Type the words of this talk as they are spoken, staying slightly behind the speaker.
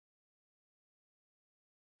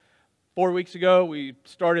4 weeks ago, we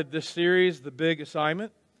started this series, The Big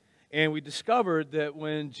Assignment, and we discovered that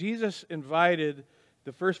when Jesus invited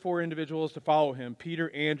the first four individuals to follow him,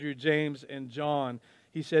 Peter, Andrew, James, and John,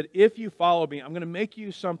 he said, if you follow me, I'm going to make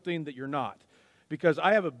you something that you're not, because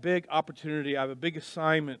I have a big opportunity, I have a big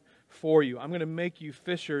assignment for you. I'm going to make you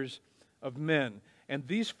fishers of men. And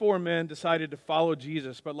these four men decided to follow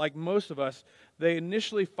Jesus, but like most of us, they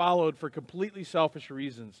initially followed for completely selfish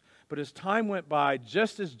reasons. But as time went by,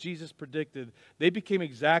 just as Jesus predicted, they became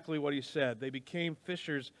exactly what he said. They became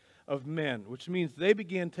fishers of men, which means they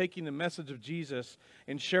began taking the message of Jesus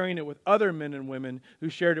and sharing it with other men and women who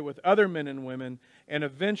shared it with other men and women. And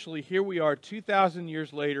eventually, here we are 2,000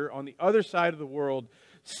 years later on the other side of the world,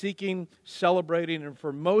 seeking, celebrating, and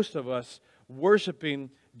for most of us, worshiping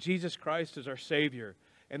Jesus Christ as our Savior.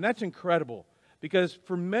 And that's incredible, because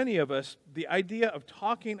for many of us, the idea of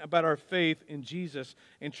talking about our faith in Jesus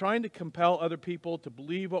and trying to compel other people to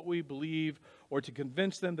believe what we believe or to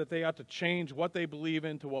convince them that they ought to change what they believe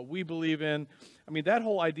in to what we believe in, I mean, that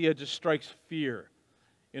whole idea just strikes fear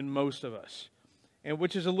in most of us. And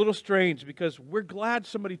which is a little strange, because we're glad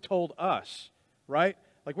somebody told us, right?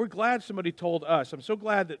 Like, we're glad somebody told us. I'm so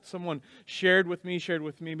glad that someone shared with me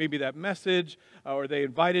maybe that message, or they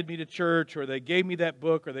invited me to church, or they gave me that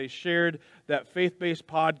book, or they shared that faith-based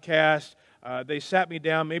podcast. They sat me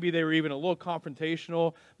down. Maybe they were even a little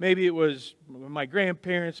confrontational. Maybe it was my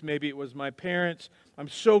grandparents. Maybe it was my parents. I'm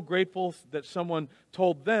so grateful that someone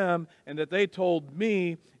told them and that they told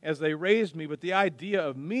me as they raised me. But the idea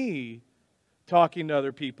of me talking to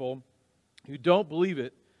other people who don't believe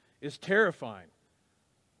it is terrifying.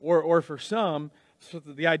 Or for some, so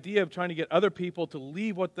the idea of trying to get other people to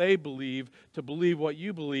leave what they believe to believe what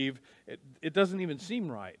you believe, it doesn't even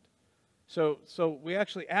seem right. So we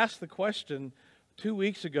actually asked the question 2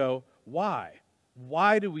 weeks ago, why?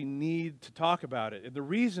 Why do we need to talk about it? And the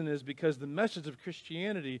reason is because the message of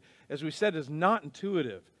Christianity, as we said, is not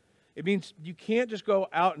intuitive. It means you can't just go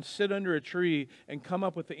out and sit under a tree and come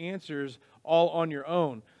up with the answers all on your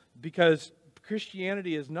own, because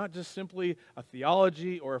Christianity is not just simply a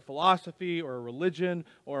theology or a philosophy or a religion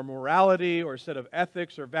or a morality or a set of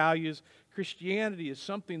ethics or values. Christianity is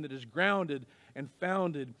something that is grounded and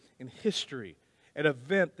founded in history, an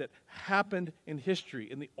event that happened in history.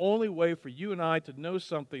 And the only way for you and I to know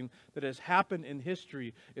something that has happened in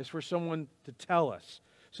history is for someone to tell us.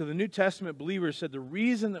 So the New Testament believers said the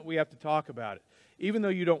reason that we have to talk about it, even though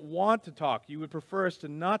you don't want to talk, you would prefer us to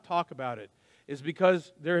not talk about it, is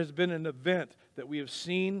because there has been an event that we have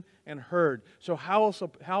seen and heard. So how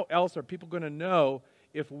else are people going to know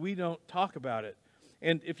if we don't talk about it?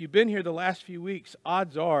 And if you've been here the last few weeks,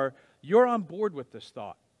 odds are you're on board with this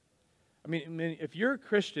thought. I mean, if you're a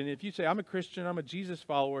Christian, if you say, I'm a Christian, I'm a Jesus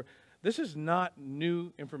follower, this is not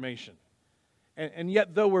new information. And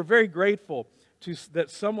yet, though we're very grateful that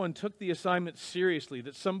someone took the assignment seriously,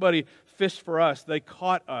 that somebody fished for us, they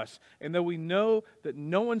caught us, and though we know that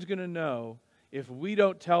no one's going to know if we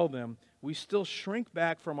don't tell them, we still shrink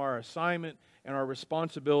back from our assignment and our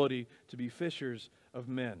responsibility to be fishers of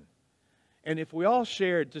men. And if we all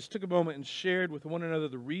just took a moment and shared with one another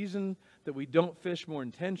the reason that we don't fish more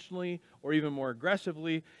intentionally or even more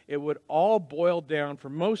aggressively, it would all boil down for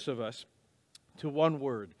most of us to one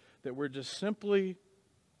word, that we're just simply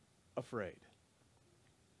afraid.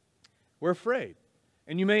 We're afraid.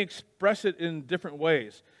 And you may express it in different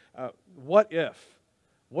ways. What if?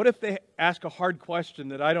 What if they ask a hard question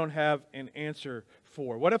that I don't have an answer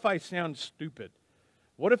for? What if I sound stupid?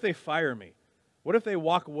 What if they fire me? What if they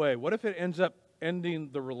walk away? What if it ends up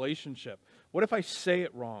ending the relationship? What if I say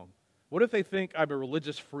it wrong? What if they think I'm a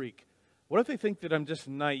religious freak? What if they think that I'm just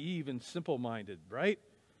naive and simple-minded, right?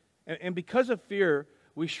 And because of fear,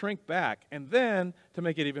 we shrink back. And then, to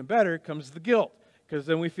make it even better, comes the guilt. Because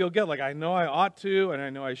then we feel guilt, like I know I ought to, and I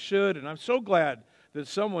know I should, and I'm so glad that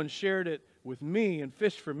someone shared it with me and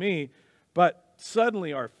fished for me, but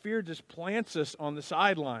suddenly our fear just plants us on the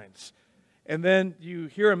sidelines. And then you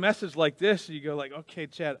hear a message like this, and you go like, okay,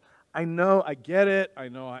 Chad, I know, I get it, I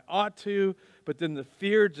know I ought to, but then the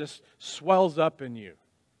fear just swells up in you.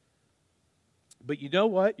 But you know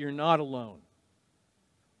what? You're not alone.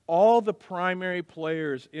 All the primary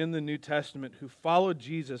players in the New Testament who followed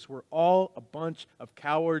Jesus were all a bunch of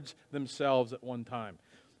cowards themselves at one time.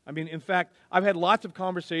 I mean, in fact, I've had lots of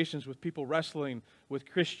conversations with people wrestling with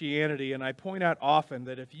Christianity, and I point out often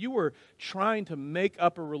that if you were trying to make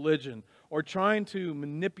up a religion or trying to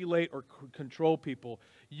manipulate or control people,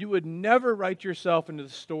 you would never write yourself into the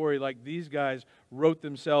story like these guys wrote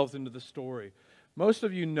themselves into the story. Most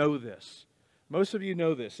of you know this. Most of you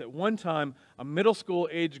know this. At one time, a middle school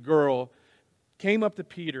age girl came up to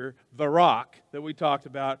Peter, the rock that we talked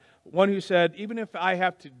about, one who said, even if I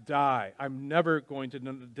have to die, I'm never going to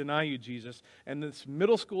deny you, Jesus. And this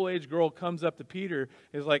middle school age girl comes up to Peter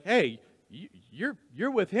and is like, hey,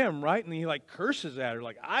 you're with him, right? And he like curses at her,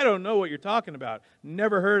 like, I don't know what you're talking about.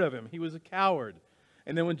 Never heard of him. He was a coward.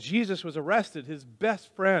 And then when Jesus was arrested, his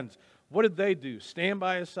best friends, what did they do? Stand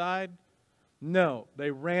by his side? No, they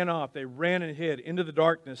ran off. They ran and hid into the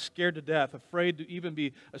darkness, scared to death, afraid to even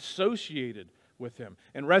be associated with him.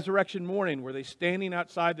 And resurrection morning, were they standing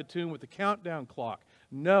outside the tomb with the countdown clock?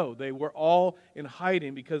 No, they were all in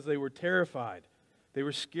hiding because they were terrified. They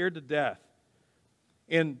were scared to death.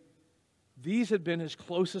 And these had been his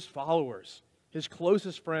closest followers, his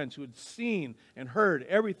closest friends who had seen and heard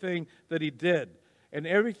everything that he did. And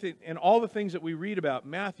everything and all the things that we read about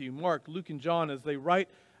Matthew, Mark, Luke, and John as they write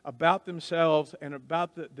about themselves and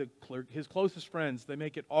about his closest friends, they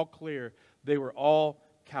make it all clear they were all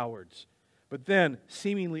cowards. But then,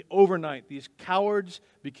 seemingly overnight, these cowards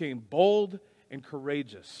became bold and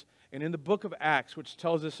courageous. And in the book of Acts, which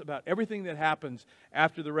tells us about everything that happens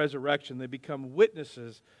after the resurrection, they become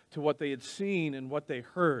witnesses to what they had seen and what they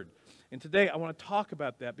heard. And today I want to talk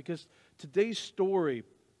about that because today's story,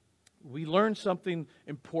 we learn something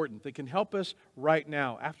important that can help us right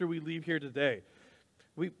now after we leave here today.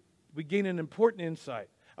 We gain an important insight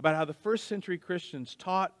about how the first century Christians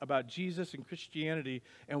taught about Jesus and Christianity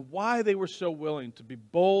and why they were so willing to be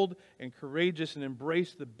bold and courageous and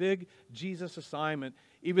embrace the big Jesus assignment,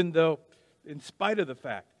 even though, in spite of the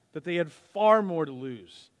fact that they had far more to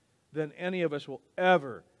lose than any of us will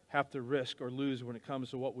ever have to risk or lose when it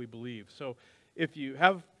comes to what we believe. So if you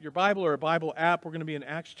have your Bible or a Bible app, we're going to be in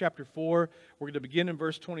Acts chapter 4. We're going to begin in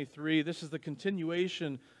verse 23. This is the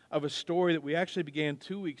continuation of a story that we actually began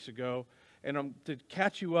 2 weeks ago. And to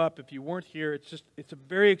catch you up, if you weren't here, it's a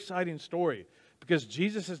very exciting story because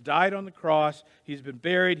Jesus has died on the cross. He's been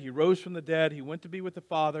buried. He rose from the dead. He went to be with the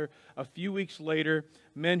Father. A few weeks later,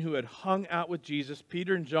 men who had hung out with Jesus,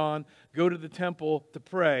 Peter and John, go to the temple to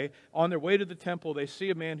pray. On their way to the temple, they see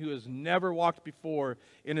a man who has never walked before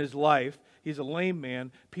in his life. He's a lame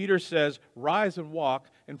man. Peter says, rise and walk.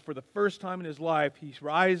 And for the first time in his life, he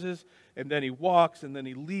rises, and then he walks, and then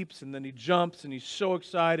he leaps, and then he jumps, and he's so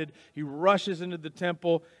excited. He rushes into the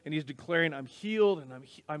temple, and he's declaring, I'm healed, and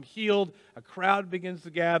I'm healed. A crowd begins to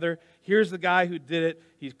gather. Here's the guy who did it.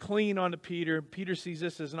 He's clinging on to Peter. Peter sees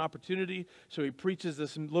this as an opportunity, so he preaches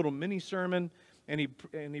this little mini sermon, and he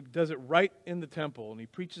does it right in the temple, and he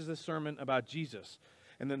preaches this sermon about Jesus.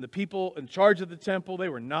 And then the people in charge of the temple, they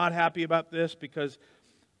were not happy about this because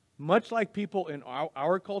much like people in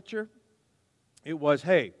our culture, it was,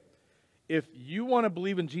 hey, if you want to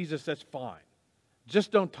believe in Jesus, that's fine.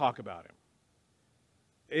 Just don't talk about him.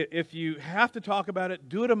 If you have to talk about it,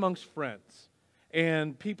 do it amongst friends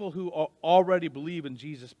and people who already believe in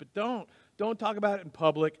Jesus. But don't talk about it in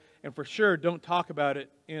public, and for sure, don't talk about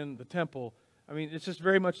it in the temple. I mean, it's just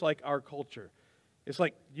very much like our culture. It's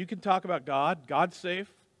like you can talk about God. God's safe.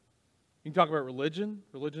 You can talk about religion.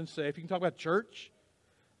 Religion's safe. You can talk about church.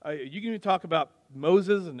 You can even talk about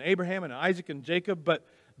Moses and Abraham and Isaac and Jacob, but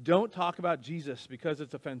don't talk about Jesus because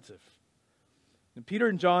it's offensive. And Peter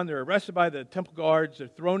and John, they're arrested by the temple guards. They're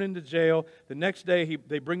thrown into jail. The next day,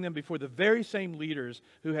 they bring them before the very same leaders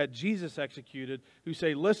who had Jesus executed, who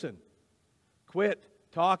say, listen, quit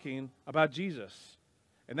talking about Jesus.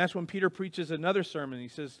 And that's when Peter preaches another sermon. He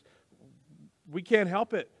says, we can't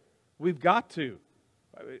help it. We've got to.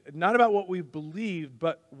 Not about what we've believed,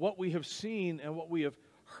 but what we have seen and what we have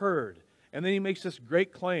heard. And then he makes this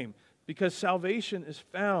great claim, because salvation is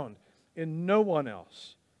found in no one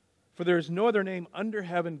else. For there is no other name under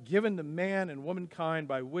heaven given to man and womankind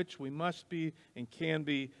by which we must be and can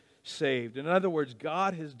be saved. In other words,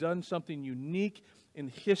 God has done something unique in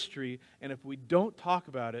history, and if we don't talk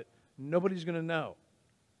about it, nobody's going to know.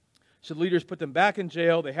 So the leaders put them back in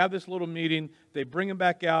jail. They have this little meeting. They bring them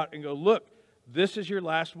back out and go, look, this is your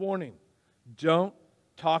last warning. Don't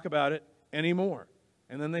talk about it anymore.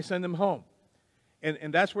 And then they send them home.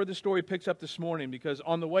 And that's where the story picks up this morning, because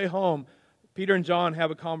on the way home, Peter and John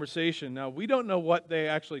have a conversation. Now, we don't know what they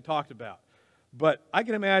actually talked about, but I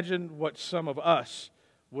can imagine what some of us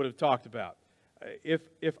would have talked about. If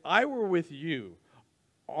I were with you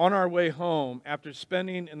on our way home after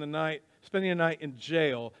spending a night in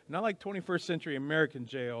jail, not like 21st century American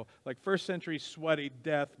jail, like first century sweaty,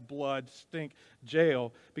 death, blood, stink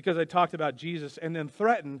jail, because I talked about Jesus, and then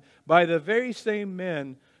threatened by the very same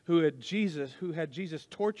men who had Jesus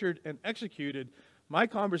tortured and executed, my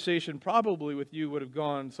conversation probably with you would have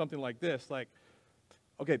gone something like this, like,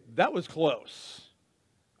 okay, that was close.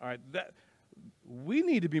 All right, we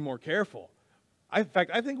need to be more careful. In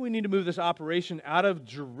fact, I think we need to move this operation out of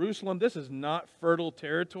Jerusalem. This is not fertile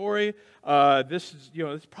territory. This is,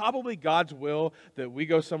 it's probably God's will that we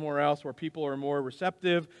go somewhere else where people are more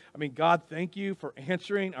receptive. I mean, God, thank you for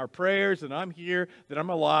answering our prayers, that I'm here, that I'm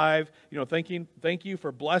alive. Thank you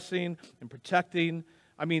for blessing and protecting.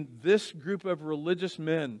 I mean, this group of religious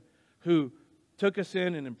men who took us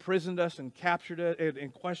in and imprisoned us and captured us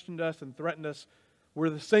and questioned us and threatened us were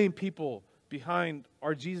the same people behind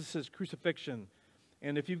our Jesus' crucifixion.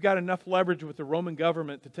 And if you've got enough leverage with the Roman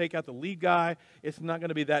government to take out the lead guy, it's not going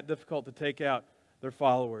to be that difficult to take out their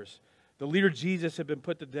followers. The leader Jesus had been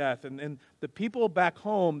put to death. And the people back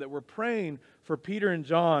home that were praying for Peter and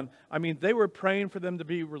John, I mean, they were praying for them to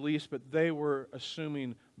be released, but they were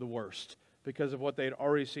assuming the worst because of what they had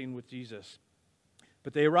already seen with Jesus.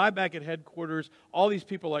 But they arrive back at headquarters. All these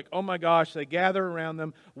people are like, oh my gosh, they gather around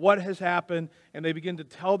them. What has happened? And they begin to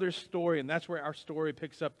tell their story. And that's where our story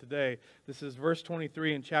picks up today. This is verse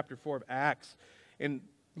 23 in chapter 4 of Acts. And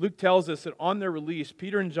Luke tells us that on their release,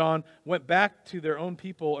 Peter and John went back to their own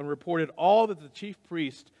people and reported all that the chief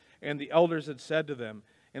priest and the elders had said to them.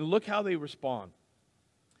 And look how they respond.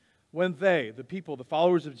 When they, the people, the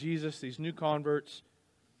followers of Jesus, these new converts,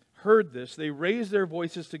 heard this, they raised their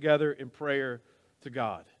voices together in prayer to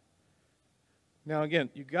God. Now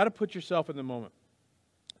again, you've got to put yourself in the moment.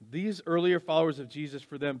 These earlier followers of Jesus,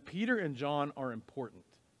 for them, Peter and John are important.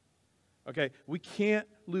 Okay, we can't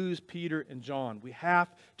lose Peter and John. We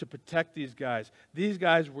have to protect these guys. These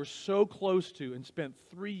guys were so close to and spent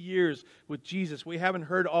 3 years with Jesus. We haven't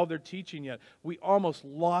heard all their teaching yet. We almost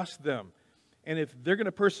lost them. And if they're going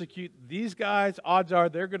to persecute these guys, odds are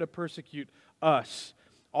they're going to persecute us,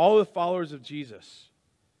 all the followers of Jesus.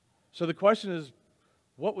 So the question is,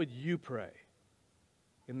 what would you pray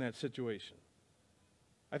in that situation?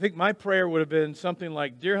 I think my prayer would have been something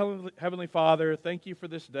like, Dear Heavenly Father, thank you for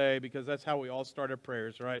this day, because that's how we all start our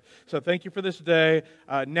prayers, right? So thank you for this day.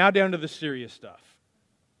 Now down to the serious stuff.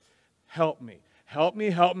 Help me. Help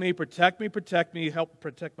me, help me, protect me, help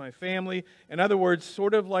protect my family. In other words,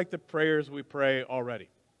 sort of like the prayers we pray already.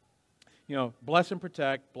 Bless and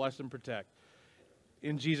protect, bless and protect.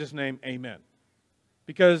 In Jesus' name, amen.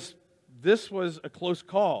 Because this was a close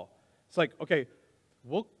call. It's like, okay,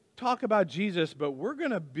 we'll talk about Jesus, but we're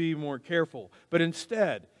going to be more careful. But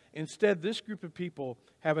instead, this group of people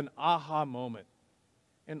have an aha moment.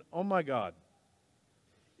 And oh my God,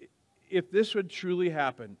 if this would truly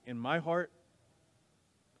happen in my heart,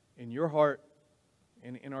 in your heart,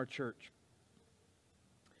 and in our church,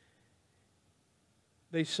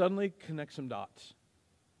 they suddenly connect some dots.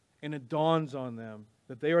 And it dawns on them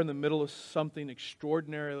that they are in the middle of something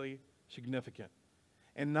extraordinarily significant.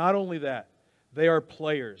 And not only that, they are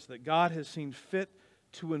players that God has seen fit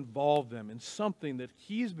to involve them in something that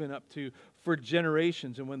He's been up to for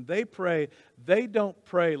generations. And when they pray, they don't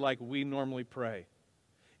pray like we normally pray.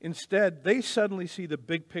 Instead, they suddenly see the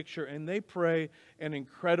big picture and they pray an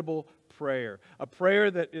incredible prayer. A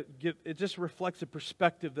prayer that it just reflects a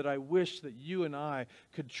perspective that I wish that you and I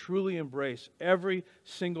could truly embrace every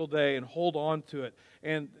single day and hold on to it.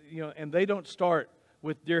 And they don't start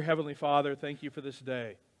with, Dear Heavenly Father, thank you for this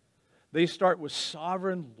day. They start with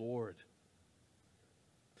Sovereign Lord.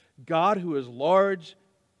 God who is large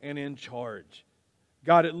and in charge.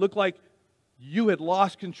 God, it looked like you had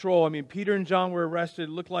lost control. I mean, Peter and John were arrested.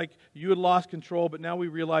 It looked like you had lost control, but now we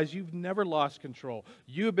realize you've never lost control.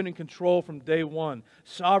 You have been in control from day one.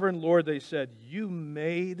 Sovereign Lord, they said, you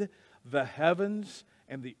made the heavens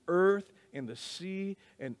and the earth and the sea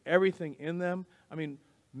and everything in them. I mean,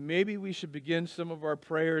 maybe we should begin some of our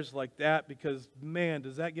prayers like that, because, man,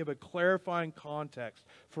 does that give a clarifying context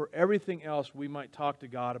for everything else we might talk to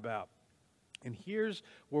God about. And here's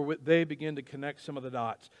where they begin to connect some of the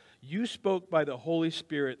dots. You spoke by the Holy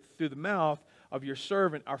Spirit through the mouth of your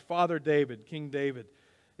servant, our father David, King David.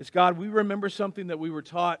 It's God, we remember something that we were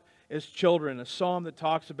taught as children, a psalm that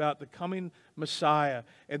talks about the coming Messiah,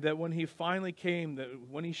 and that when He finally came, that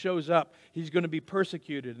when He shows up, He's going to be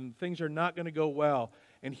persecuted and things are not going to go well.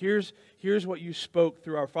 And here's what you spoke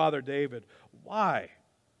through our father David. Why?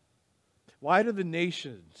 Why do the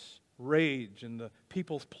nations rage and the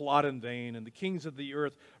peoples plot in vain and the kings of the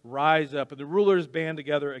earth rise up and the rulers band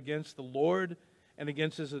together against the Lord and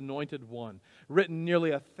against His anointed one? Written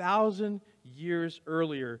nearly 1,000 years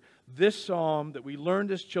earlier, this psalm that we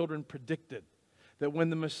learned as children predicted that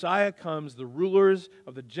when the Messiah comes, the rulers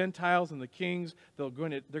of the Gentiles and the kings, they're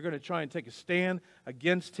going to try and take a stand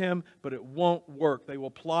against Him, but it won't work. They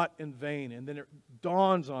will plot in vain. And then it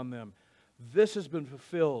dawns on them, this has been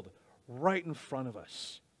fulfilled right in front of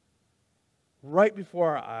us, right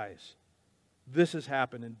before our eyes. this has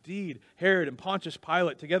happened. Indeed, Herod and Pontius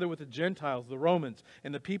Pilate, together with the Gentiles, the Romans,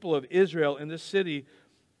 and the people of Israel in this city,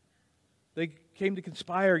 they came to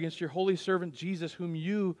conspire against your holy servant Jesus, whom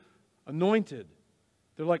you anointed.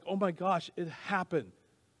 They're like, oh my gosh, it happened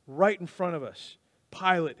right in front of us.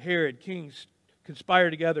 Pilate, Herod, kings conspire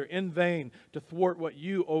together in vain to thwart what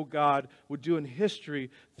you, O God, would do in history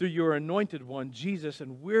through your anointed one, Jesus.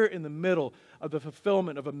 And we're in the middle of the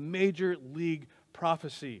fulfillment of a major league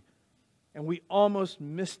prophecy. And we almost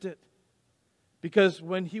missed it. Because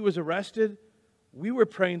when he was arrested, we were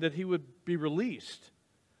praying that he would be released.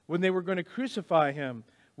 When they were going to crucify him,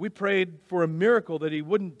 we prayed for a miracle that he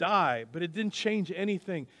wouldn't die, but it didn't change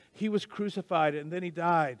anything. He was crucified and then he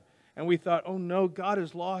died. And we thought, oh no, God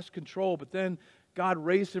has lost control. But then God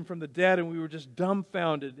raised him from the dead and we were just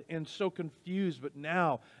dumbfounded and so confused. But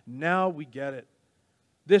now we get it.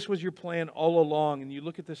 This was your plan all along. And you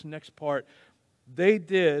look at this next part. They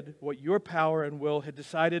did what your power and will had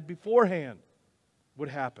decided beforehand would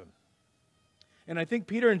happen. And I think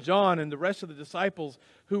Peter and John and the rest of the disciples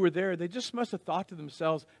who were there, they just must have thought to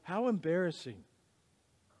themselves, how embarrassing.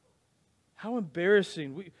 How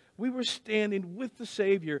embarrassing. We were standing with the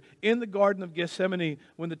Savior in the Garden of Gethsemane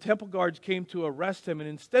when the temple guards came to arrest him. And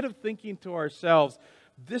instead of thinking to ourselves,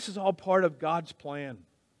 this is all part of God's plan.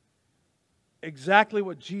 Exactly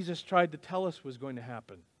what Jesus tried to tell us was going to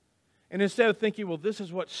happen. And instead of thinking, well, this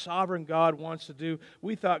is what sovereign God wants to do,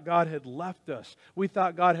 we thought God had left us. We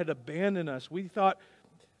thought God had abandoned us. We thought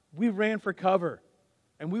we ran for cover.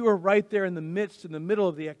 And we were right there in the middle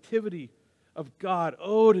of the activity of God.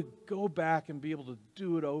 Oh, to go back and be able to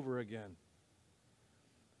do it over again.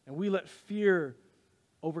 And we let fear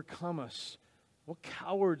overcome us. What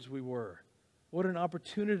cowards we were. What an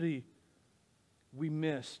opportunity we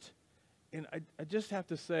missed. And I just have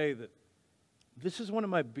to say that this is one of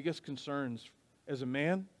my biggest concerns as a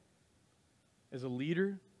man, as a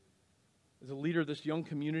leader of this young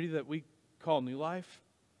community that we call New Life.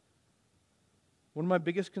 One of my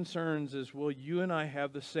biggest concerns is, will you and I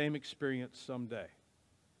have the same experience someday?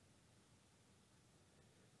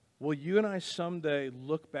 Will you and I someday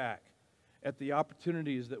look back at the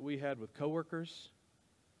opportunities that we had with coworkers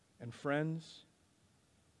and friends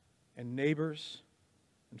and neighbors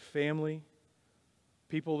and family,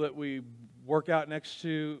 people that we work out next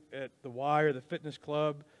to at the Y or the fitness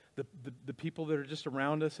club, the people that are just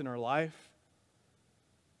around us in our life,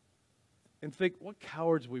 and think what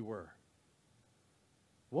cowards we were?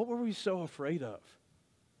 What were we so afraid of?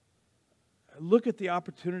 Look at the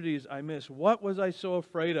opportunities I missed. What was I so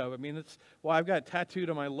afraid of? I mean, I've got it tattooed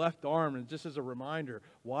on my left arm, and just as a reminder,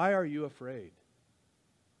 why are you afraid?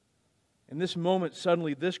 In this moment,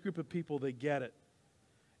 suddenly, this group of people, they get it.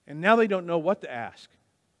 And now they don't know what to ask.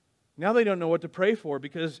 Now they don't know what to pray for,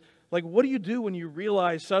 because, what do you do when you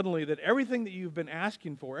realize suddenly that everything that you've been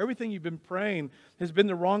asking for, everything you've been praying has been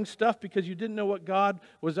the wrong stuff because you didn't know what God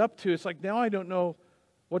was up to? It's like, now I don't know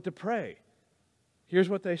what to pray. Here's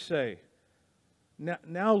what they say.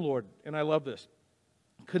 Now, Lord, and I love this,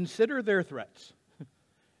 consider their threats.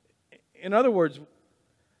 In other words,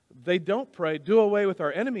 they don't pray, do away with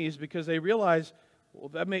our enemies, because they realize,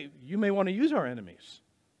 well, you may want to use our enemies.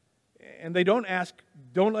 And they don't ask,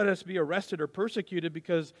 don't let us be arrested or persecuted,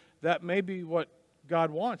 because that may be what God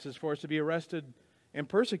wants, is for us to be arrested and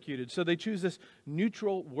persecuted. So they choose this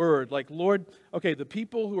neutral word, like, Lord, okay, the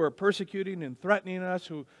people who are persecuting and threatening us,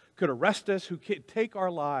 who could arrest us, who could take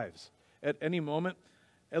our lives at any moment,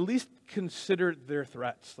 at least consider their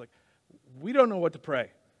threats. Like, we don't know what to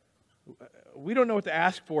pray. We don't know what to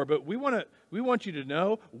ask for, but we want you to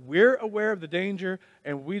know we're aware of the danger,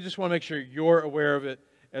 and we just want to make sure you're aware of it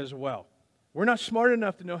as well. We're not smart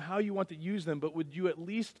enough to know how you want to use them, but would you at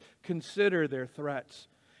least consider their threats?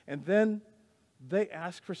 And then they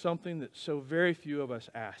ask for something that so very few of us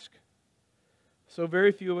ask. So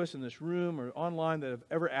very few of us in this room or online that have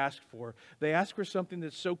ever asked for. They ask for something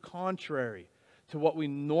that's so contrary to what we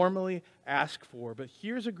normally ask for. But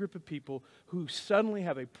here's a group of people who suddenly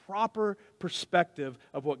have a proper perspective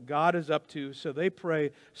of what God is up to. So they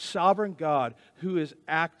pray, sovereign God who is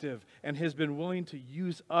active and has been willing to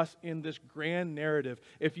use us in this grand narrative.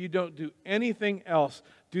 If you don't do anything else,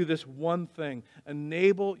 do this one thing.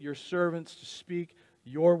 Enable your servants to speak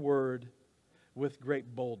your word with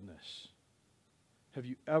great boldness. Have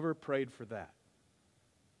you ever prayed for that?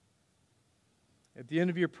 At the end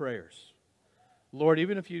of your prayers, Lord,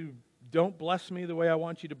 even if you don't bless me the way I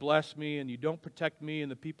want you to bless me, and you don't protect me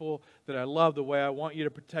and the people that I love the way I want you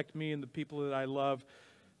to protect me and the people that I love,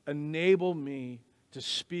 enable me to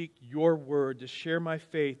speak your word, to share my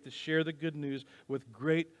faith, to share the good news with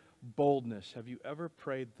great boldness. Have you ever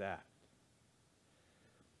prayed that?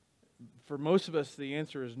 For most of us, the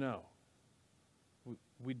answer is no.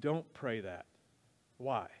 We don't pray that.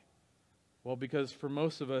 Why? Well, because for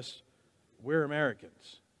most of us, we're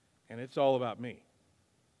Americans, and it's all about me.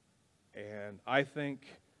 And I think,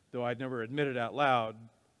 though I'd never admit it out loud,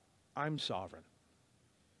 I'm sovereign.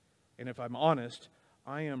 And if I'm honest,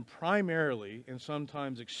 I am primarily and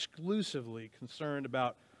sometimes exclusively concerned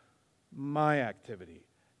about my activity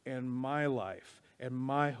and my life and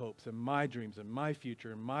my hopes and my dreams and my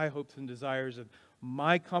future and my hopes and desires and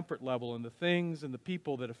my comfort level and the things and the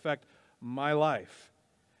people that affect my life.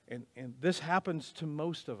 And this happens to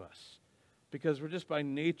most of us because we're just by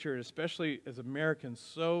nature, especially as Americans,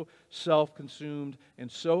 so self-consumed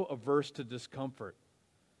and so averse to discomfort.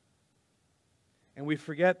 And we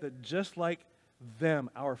forget that just like them,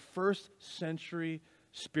 our first century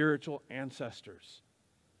spiritual ancestors,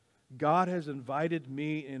 God has invited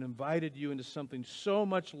me and invited you into something so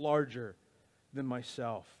much larger than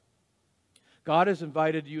myself. God has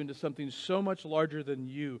invited you into something so much larger than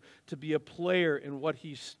you, to be a player in what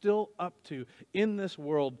He's still up to in this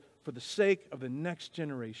world for the sake of the next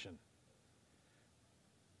generation.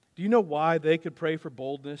 Do you know why they could pray for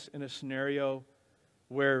boldness in a scenario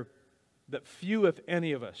where that few, if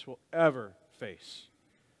any of us, will ever face?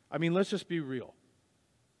 I mean, let's just be real.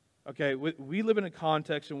 Okay, we live in a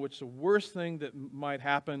context in which the worst thing that might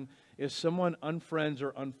happen is someone unfriends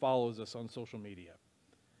or unfollows us on social media.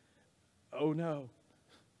 Oh no.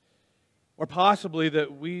 Or possibly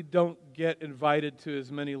that we don't get invited to as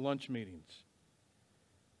many lunch meetings.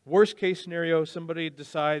 Worst case scenario, somebody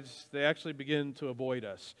decides they actually begin to avoid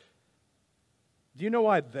us. Do you know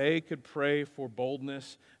why they could pray for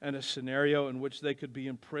boldness in a scenario in which they could be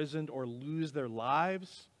imprisoned or lose their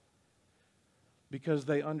lives? Because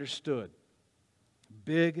they understood.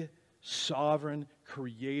 Big, sovereign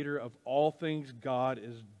creator of all things, God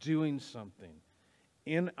is doing something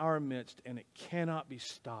in our midst, and it cannot be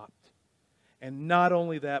stopped. And not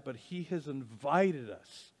only that, but He has invited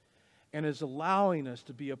us and is allowing us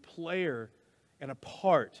to be a player and a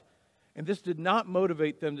part. And this did not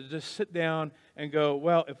motivate them to just sit down and go,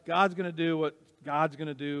 well, if God's going to do what God's going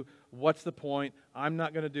to do, what's the point? I'm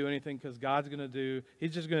not going to do anything because God's going to do,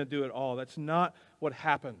 He's just going to do it all. That's not what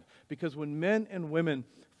happened. Because when men and women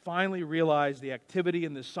finally realize the activity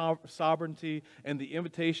and the sovereignty and the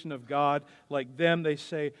invitation of God, like them, they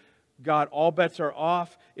say, God, all bets are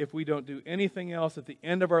off. If we don't do anything else at the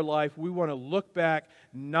end of our life, we want to look back,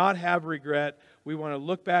 not have regret. We want to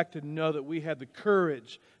look back to know that we had the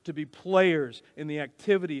courage to be players in the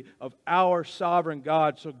activity of our sovereign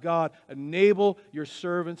God. So God, enable your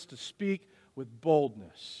servants to speak with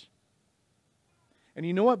boldness. And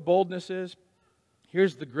you know what boldness is?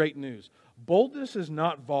 Here's the great news. Boldness is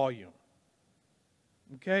not volume.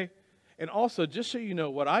 Okay? And also, just so you know,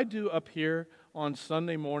 what I do up here on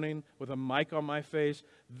Sunday morning with a mic on my face,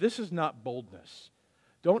 this is not boldness.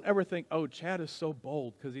 Don't ever think, oh, Chad is so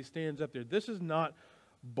bold because he stands up there. This is not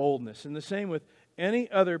boldness. And the same with any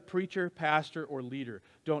other preacher, pastor, or leader.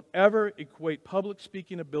 Don't ever equate public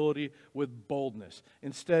speaking ability with boldness.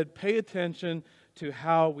 Instead, pay attention to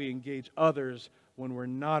how we engage others when we're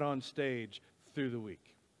not on stage through the week.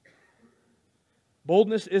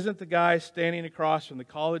 Boldness isn't the guy standing across from the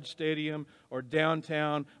college stadium or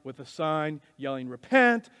downtown with a sign yelling,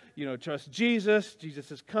 repent, trust Jesus,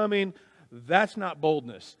 Jesus is coming. That's not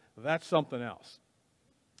boldness. That's something else.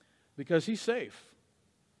 Because he's safe.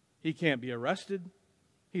 He can't be arrested.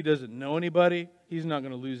 He doesn't know anybody. He's not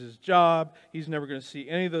going to lose his job. He's never going to see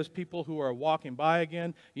any of those people who are walking by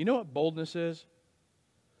again. You know what boldness is?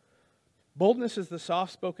 Boldness is the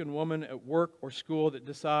soft-spoken woman at work or school that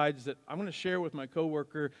decides that I'm going to share with my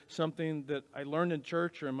coworker something that I learned in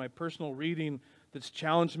church or in my personal reading that's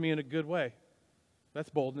challenged me in a good way. That's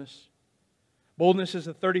boldness. Boldness is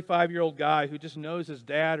a 35-year-old guy who just knows his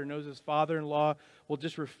dad or knows his father-in-law will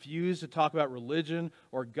just refuse to talk about religion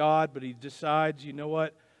or God, but he decides, you know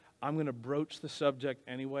what, I'm going to broach the subject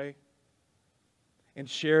anyway and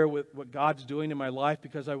share with what God's doing in my life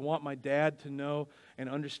because I want my dad to know and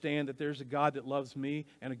understand that there's a God that loves me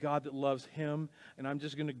and a God that loves him, and I'm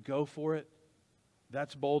just going to go for it.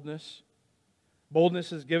 That's boldness.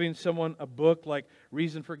 Boldness is giving someone a book like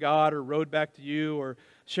Reason for God or Road Back to You, or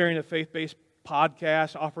sharing a faith-based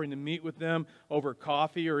podcast, offering to meet with them over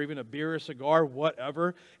coffee or even a beer or cigar,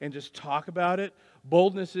 whatever, and just talk about it.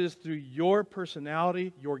 Boldness is through your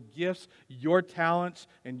personality, your gifts, your talents,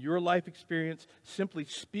 and your life experience, simply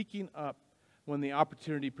speaking up when the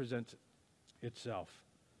opportunity presents itself.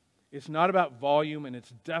 It's not about volume, and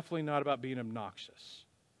it's definitely not about being obnoxious.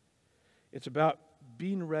 It's about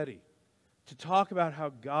being ready to talk about how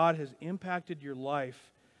God has impacted your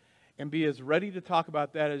life and be as ready to talk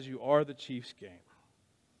about that as you are the Chiefs game.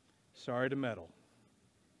 Sorry to meddle.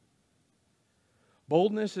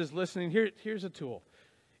 Boldness is listening. Here's a tool.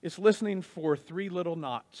 It's listening for 3 little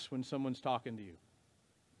knots when someone's talking to you.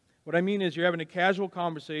 What I mean is you're having a casual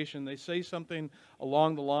conversation. They say something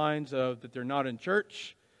along the lines of that they're not in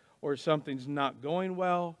church, or something's not going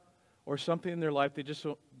well, or something in their life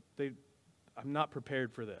I'm not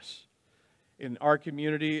prepared for this. In our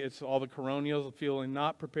community, it's all the coronials feeling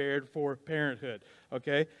not prepared for parenthood,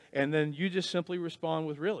 okay? And then you just simply respond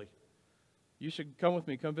with, really, you should come with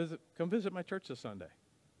me, come visit my church this Sunday.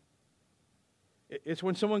 It's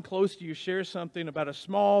when someone close to you shares something about a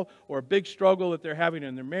small or a big struggle that they're having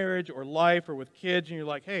in their marriage or life or with kids, and you're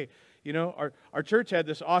like, hey, you know, our church had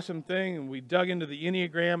this awesome thing, and we dug into the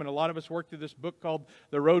Enneagram, and a lot of us worked through this book called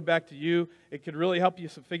The Road Back to You. It could really help you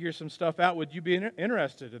figure some stuff out. Would you be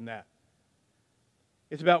interested in that?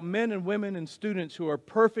 It's about men and women and students who are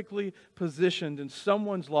perfectly positioned in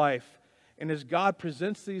someone's life, and as God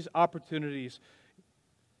presents these opportunities,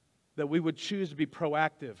 that we would choose to be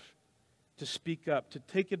proactive, to speak up, to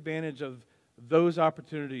take advantage of those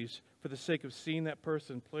opportunities for the sake of seeing that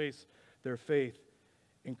person place their faith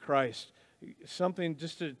in Christ. Something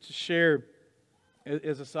just to share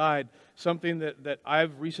as a side, something that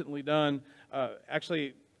I've recently done.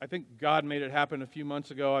 Actually, I think God made it happen a few months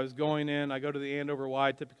ago. I was going in. I go to the Andover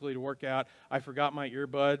Y typically to work out. I forgot my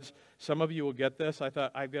earbuds. Some of you will get this. I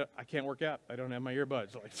thought, I can't work out. I don't have my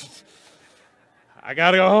earbuds. Like, I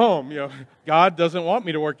got to go home. You know, God doesn't want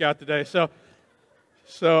me to work out today. So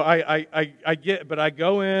but I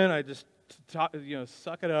go in. I just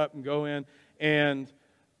suck it up and go in. And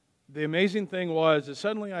the amazing thing was that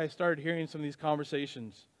suddenly I started hearing some of these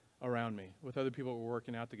conversations around me with other people who were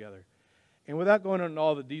working out together. And without going into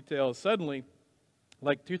all the details, suddenly,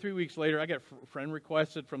 like 2-3 weeks later, I get friend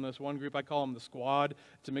requested from this one group. I call them the Squad.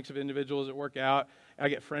 It's a mix of individuals that work out. I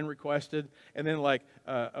get friend requested. And then like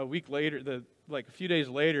a week later, a few days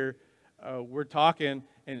later, we're talking,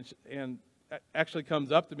 and actually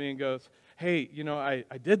comes up to me and goes, hey, you know, I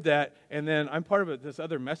did that, and then I'm part of this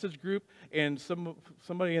other message group, and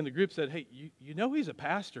somebody in the group said, hey, you know he's a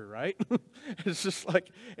pastor, right? It's just like,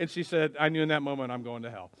 and she said, I knew in that moment I'm going to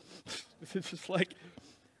hell. It's just like,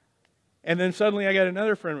 and then suddenly I got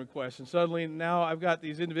another friend request, and suddenly now I've got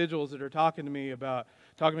these individuals that are talking to me about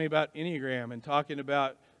Enneagram and talking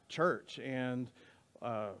about church, and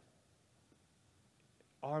all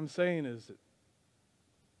I'm saying is that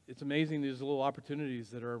it's amazing these little opportunities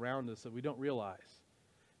that are around us that we don't realize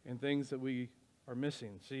and things that we are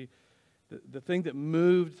missing. See, the thing that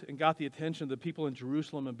moved and got the attention of the people in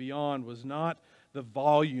Jerusalem and beyond was not the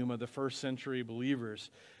volume of the first century believers.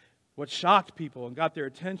 What shocked people and got their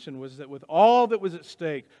attention was that with all that was at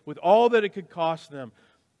stake, with all that it could cost them,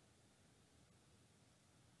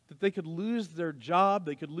 that they could lose their job,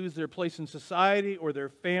 they could lose their place in society or their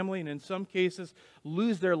family, and in some cases,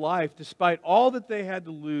 lose their life. Despite all that they had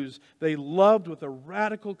to lose, they loved with a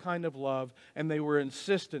radical kind of love, and they were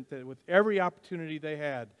insistent that with every opportunity they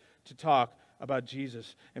had to talk about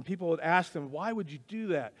Jesus. And people would ask them, why would you do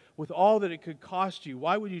that with all that it could cost you?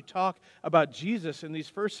 Why would you talk about Jesus? And these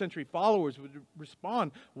first century followers would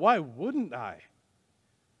respond, why wouldn't I?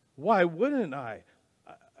 Why wouldn't I?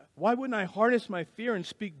 Why wouldn't I harness my fear and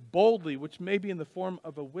speak boldly, which may be in the form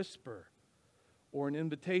of a whisper or an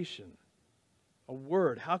invitation, a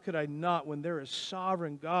word? How could I not when there is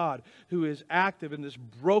sovereign God who is active in this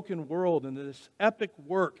broken world and this epic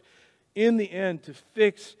work in the end to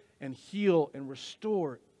fix and heal and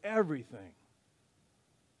restore everything?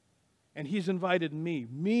 And He's invited me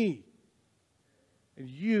and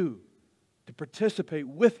you to participate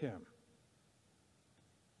with Him.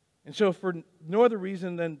 And so for no other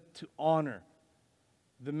reason than to honor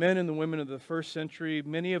the men and the women of the first century,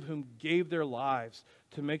 many of whom gave their lives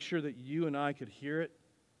to make sure that you and I could hear it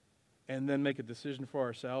and then make a decision for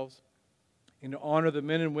ourselves. And to honor the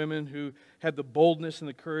men and women who had the boldness and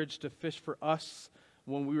the courage to fish for us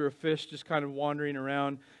when we were fish just kind of wandering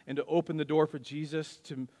around, and to open the door for Jesus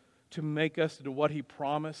to make us into what He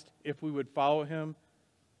promised if we would follow Him.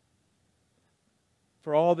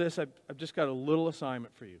 For all this, I've just got a little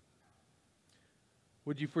assignment for you.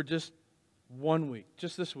 Would you, for just 1 week,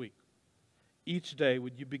 just this week, each day,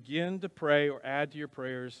 would you begin to pray or add to your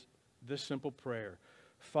prayers this simple prayer?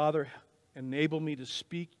 Father, enable me to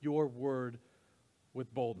speak your word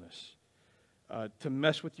with boldness. To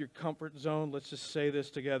mess with your comfort zone, let's just say this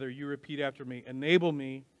together. You repeat after me. Enable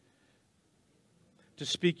me to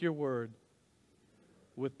speak your word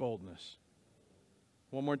with boldness.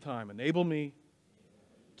 One more time. Enable me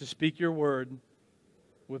to speak your word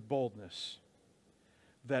with boldness.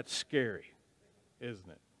 That's scary, isn't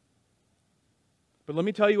it? But let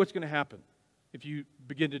me tell you what's going to happen if you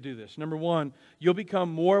begin to do this. Number one, you'll become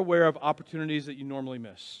more aware of opportunities that you normally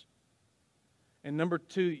miss. And number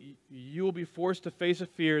two, you will be forced to face a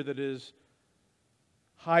fear that is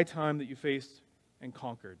high time that you faced and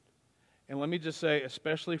conquered. And let me just say,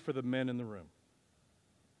 especially for the men in the room.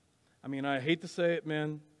 I mean, I hate to say it,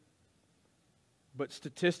 men, but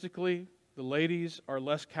statistically, the ladies are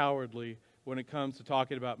less cowardly when it comes to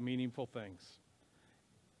talking about meaningful things.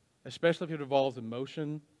 Especially if it involves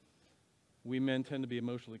emotion. We men tend to be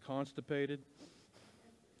emotionally constipated.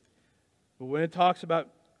 But when it talks about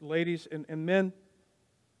ladies and men,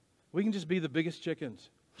 we can just be the biggest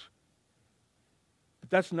chickens.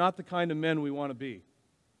 But that's not the kind of men we want to be.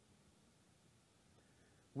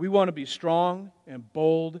 We want to be strong and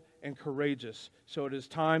bold and courageous. So it is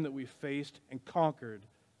time that we faced and conquered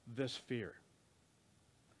this fear.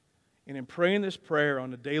 And in praying this prayer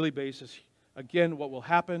on a daily basis, again, what will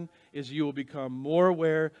happen is you will become more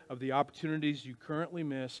aware of the opportunities you currently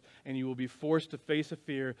miss, and you will be forced to face a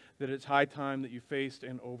fear that it's high time that you faced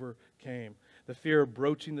and overcame. The fear of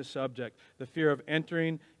broaching the subject, the fear of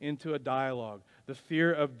entering into a dialogue, the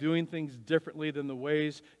fear of doing things differently than the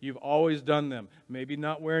ways you've always done them, maybe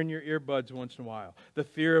not wearing your earbuds once in a while, the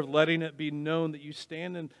fear of letting it be known that you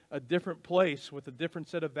stand in a different place with a different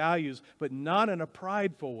set of values, but not in a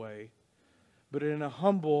prideful way, but in a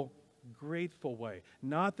humble, grateful way.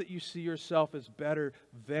 Not that you see yourself as better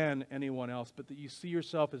than anyone else, but that you see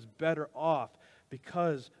yourself as better off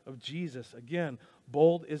because of Jesus. Again,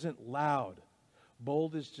 bold isn't loud.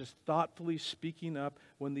 Bold is just thoughtfully speaking up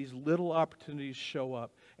when these little opportunities show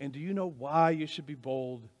up. And do you know why you should be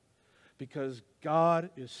bold? Because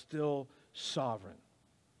God is still sovereign.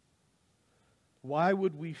 Why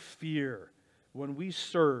would we fear when we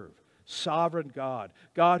serve sovereign God?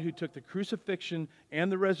 God who took the crucifixion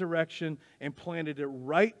and the resurrection and planted it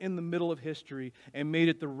right in the middle of history and made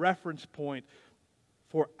it the reference point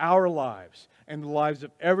for our lives and the lives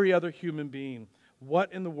of every other human being.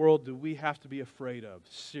 What in the world do we have to be afraid of?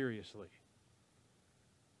 Seriously.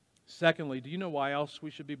 Secondly, do you know why else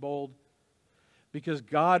we should be bold? Because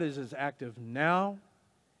God is as active now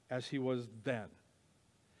as He was then.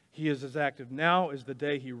 He is as active now as the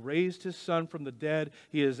day He raised His Son from the dead.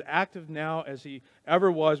 He is active now as He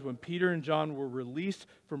ever was when Peter and John were released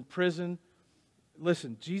from prison.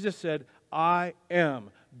 Listen, Jesus said, I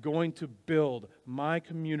am going to build my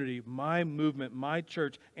community, my movement, my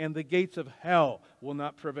church, and the gates of hell will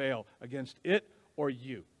not prevail against it or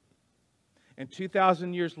you. And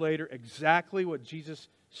 2,000 years later, exactly what Jesus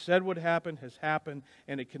said would happen has happened,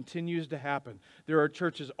 and it continues to happen. There are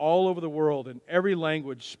churches all over the world in every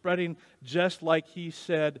language spreading just like He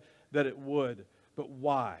said that it would. But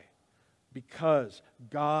why? Because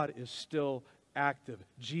God is still active.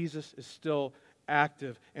 Jesus is still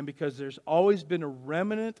active, and because there's always been a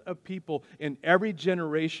remnant of people in every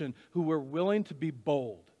generation who were willing to be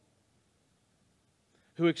bold,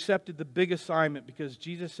 who accepted the big assignment because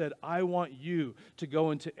Jesus said, I want you to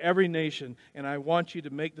go into every nation and I want you to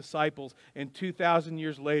make disciples. And 2,000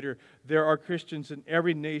 years later, there are Christians in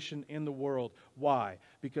every nation in the world. Why?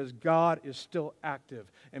 Because God is still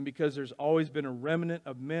active, and because there's always been a remnant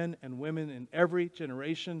of men and women in every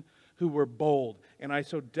generation who were bold. And I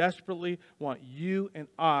so desperately want you and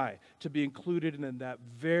I to be included in that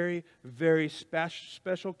very, very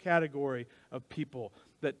special category of people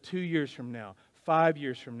that 2 years from now, 5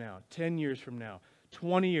 years from now, 10 years from now,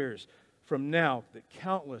 20 years from now, that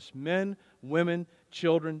countless men, women,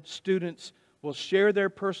 children, students will share their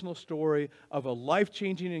personal story of a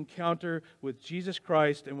life-changing encounter with Jesus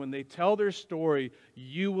Christ. And when they tell their story,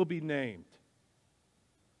 you will be named.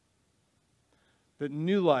 That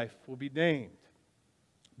new life will be named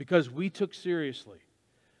because we took seriously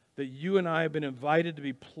that you and I have been invited to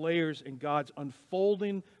be players in God's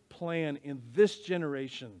unfolding plan in this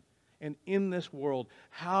generation and in this world.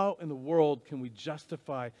 How in the world can we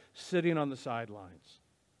justify sitting on the sidelines?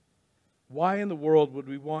 Why in the world would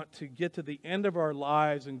we want to get to the end of our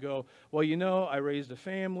lives and go, well, you know, I raised a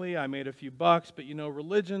family, I made a few bucks, but you know,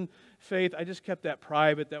 religion, faith, I just kept that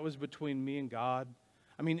private. That was between me and God.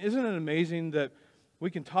 I mean, isn't it amazing that we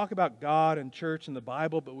can talk about God and church and the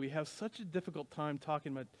Bible, but we have such a difficult time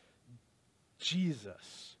talking about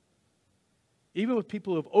Jesus? Even with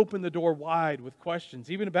people who have opened the door wide with questions,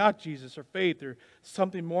 even about Jesus or faith or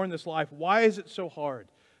something more in this life, why is it so hard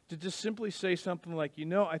to just simply say something like, you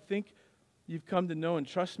know, I think you've come to know and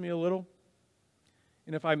trust me a little,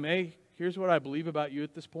 and if I may, here's what I believe about you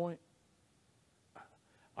at this point.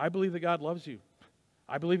 I believe that God loves you.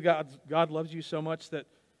 I believe God loves you so much that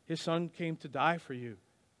His Son came to die for you.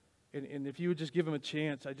 And if you would just give Him a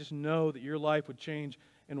chance, I just know that your life would change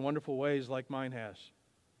in wonderful ways like mine has.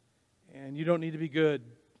 And you don't need to be good.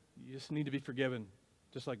 You just need to be forgiven,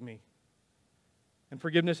 just like me. And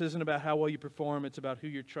forgiveness isn't about how well you perform. It's about who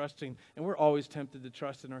you're trusting. And we're always tempted to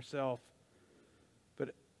trust in ourselves.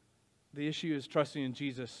 But the issue is trusting in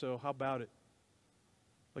Jesus. So how about it?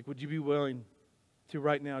 Like, would you be willing to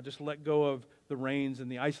right now just let go of the reins and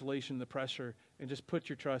the isolation, the pressure, and just put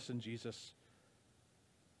your trust in Jesus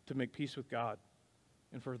to make peace with God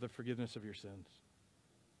and for the forgiveness of your sins?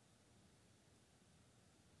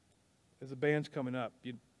 As the band's coming up,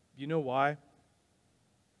 you know why?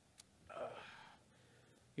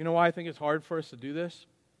 You know why I think it's hard for us to do this?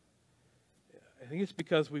 I think it's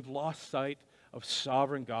because we've lost sight of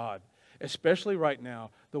sovereign God. Especially right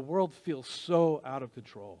now, the world feels so out of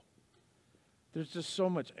control. There's just so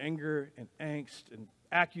much anger and angst and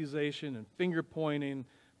accusation and finger pointing,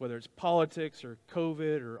 whether it's politics or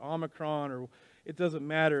COVID or Omicron, or it doesn't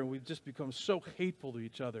matter. And we've just become so hateful to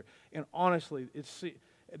each other. And honestly,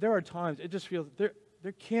 there are times it just feels there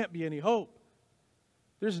can't be any hope.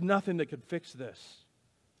 There's nothing that could fix this.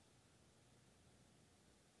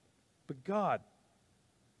 But God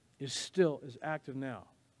is still as active now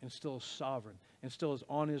and still as sovereign and still as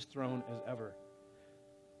on His throne as ever.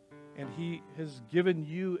 And He has given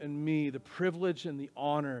you and me the privilege and the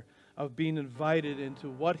honor of being invited into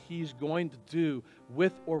what He's going to do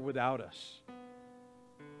with or without us.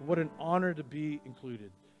 What an honor to be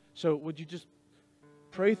included. So would you just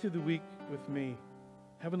pray through the week with me?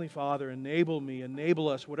 Heavenly Father, enable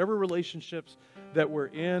us, whatever relationships that we're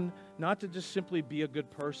in, not to just simply be a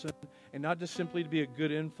good person and not just simply to be a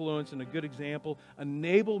good influence and a good example.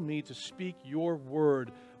 Enable me to speak your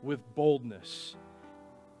word with boldness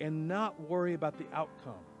and not worry about the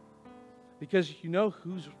outcome. Because you know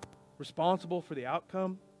who's responsible for the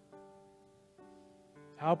outcome?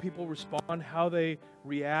 How people respond, how they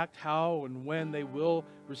react, how and when they will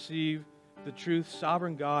receive the truth.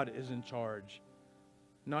 Sovereign God is in charge.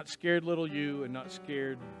 Not scared little you and not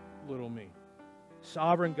scared little me.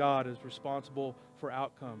 Sovereign God is responsible for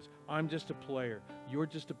outcomes. I'm just a player. You're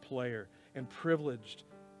just a player, and privileged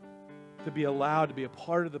to be allowed to be a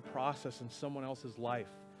part of the process in someone else's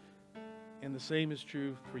life. And the same is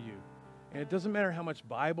true for you. And it doesn't matter how much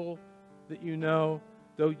Bible that you know,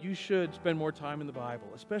 though you should spend more time in the Bible,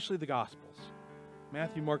 especially the Gospels.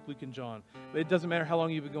 Matthew, Mark, Luke, and John. But it doesn't matter how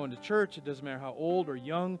long you've been going to church. It doesn't matter how old or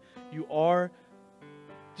young you are.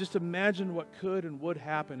 Just imagine what could and would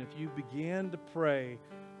happen if you began to pray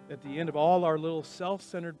at the end of all our little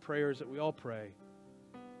self-centered prayers that we all pray.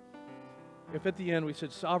 If at the end we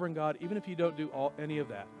said, Sovereign God, even if you don't do any of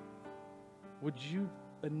that, would you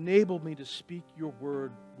enable me to speak your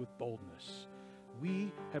word with boldness?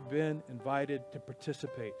 We have been invited to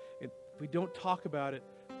participate. And if we don't talk about it,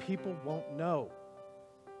 people won't know.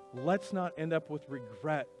 Let's not end up with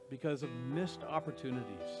regret because of missed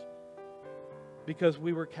opportunities, because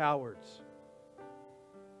we were cowards.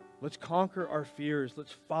 Let's conquer our fears.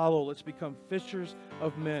 Let's follow. Let's become fishers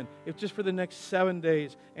of men. If just for the next 7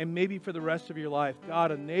 days and maybe for the rest of your life,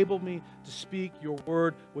 God, enable me to speak your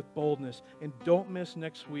word with boldness. And don't miss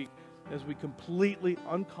next week as we completely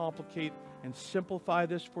uncomplicate and simplify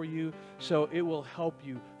this for you so it will help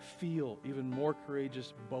you feel even more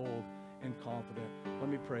courageous, bold, and confident. Let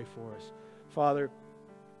me pray for us. Father,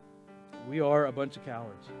 we are a bunch of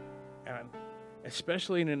cowards. And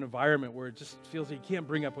especially in an environment where it just feels like you can't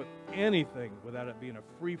bring up with anything without it being a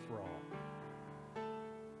free-for-all.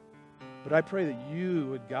 But I pray that you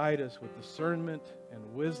would guide us with discernment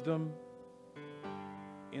and wisdom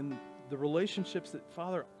in the relationships that,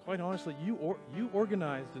 Father, quite honestly, you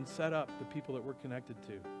organized and set up the people that we're connected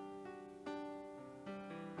to.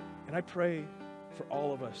 And I pray for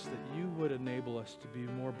all of us that you would enable us to be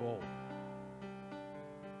more bold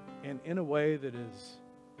and in a way that is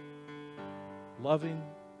loving,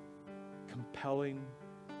 compelling,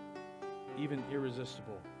 even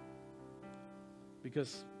irresistible.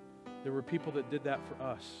 Because there were people that did that for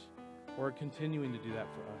us or are continuing to do that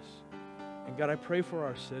for us. And God, I pray for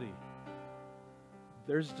our city.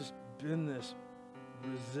 There's just been this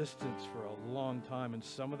resistance for a long time. And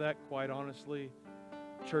some of that, quite honestly,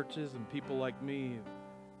 churches and people like me,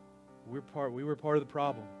 we were part of the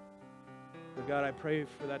problem. But God, I pray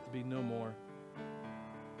for that to be no more.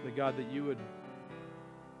 That God, that you would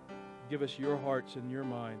give us your hearts and your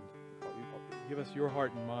mind. Give us your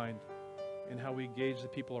heart and mind in how we engage the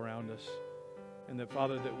people around us. And that,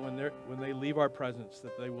 Father, that when they leave our presence,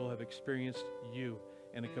 that they will have experienced you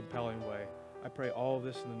in a compelling way. I pray all of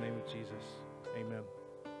this in the name of Jesus. Amen.